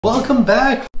Welcome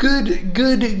back. Good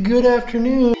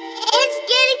afternoon. It's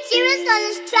getting serious on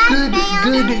this track,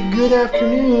 man. Good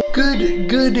afternoon.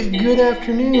 Good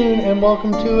afternoon, and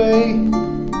welcome to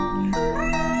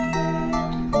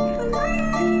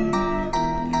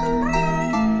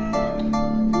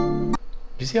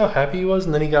You see how happy he was,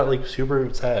 and then he got like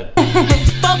super sad.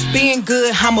 Fuck being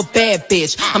good, I'm a bad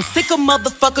bitch. I'm sick of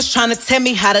motherfuckers trying to tell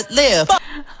me how to live.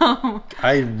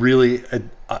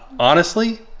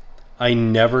 Honestly, I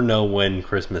never know when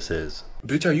Christmas is.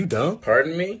 Bitch, are you dumb?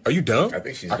 Pardon me? Are you dumb? I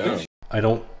think she's dumb.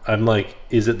 I'm like,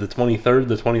 is it the 23rd,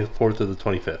 the 24th, or the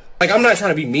 25th? Like, I'm not trying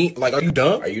to be mean. Like, are you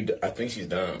dumb? I think she's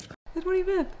dumb. The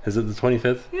 25th. Is it the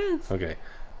 25th? Yes. Okay.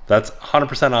 That's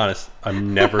 100% honest.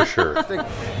 I'm never sure.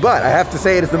 But I have to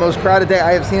say it is the most crowded day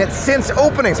I have seen it since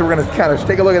opening. So we're going to kind of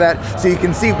take a look at that so you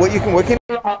can see what can.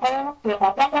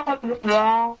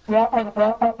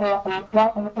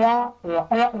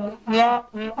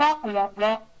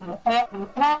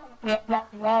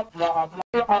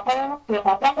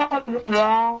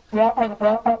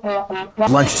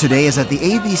 Lunch today is at the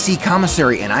ABC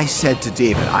Commissary, and I said to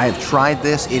David, I have tried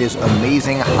this. It is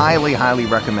amazing. Highly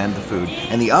recommend the food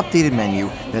and the updated menu.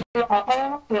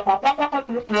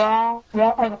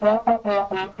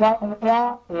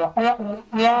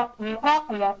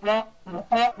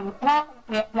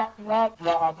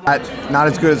 Not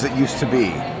as good as it used to be.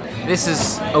 This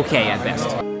is okay at best.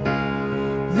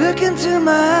 Look into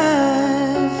my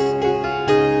eyes.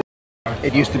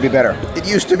 It used to be better. It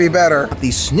used to be better. The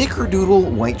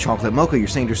Snickerdoodle White Chocolate Mocha. You're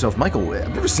saying to yourself, Michael,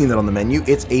 I've never seen that on the menu.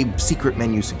 It's a secret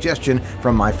menu suggestion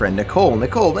from my friend Nicole.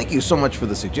 Nicole, thank you so much for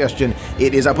the suggestion.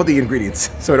 It is, I put the ingredients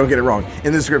so I don't get it wrong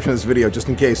in the description of this video, just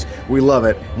in case we love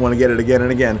it, want to get it again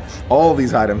and again. All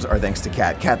these items are thanks to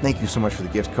Kat. Kat, thank you so much for the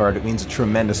gift card. It means a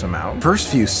tremendous amount. First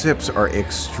few sips are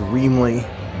extremely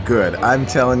good. I'm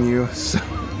telling you,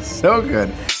 so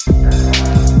good.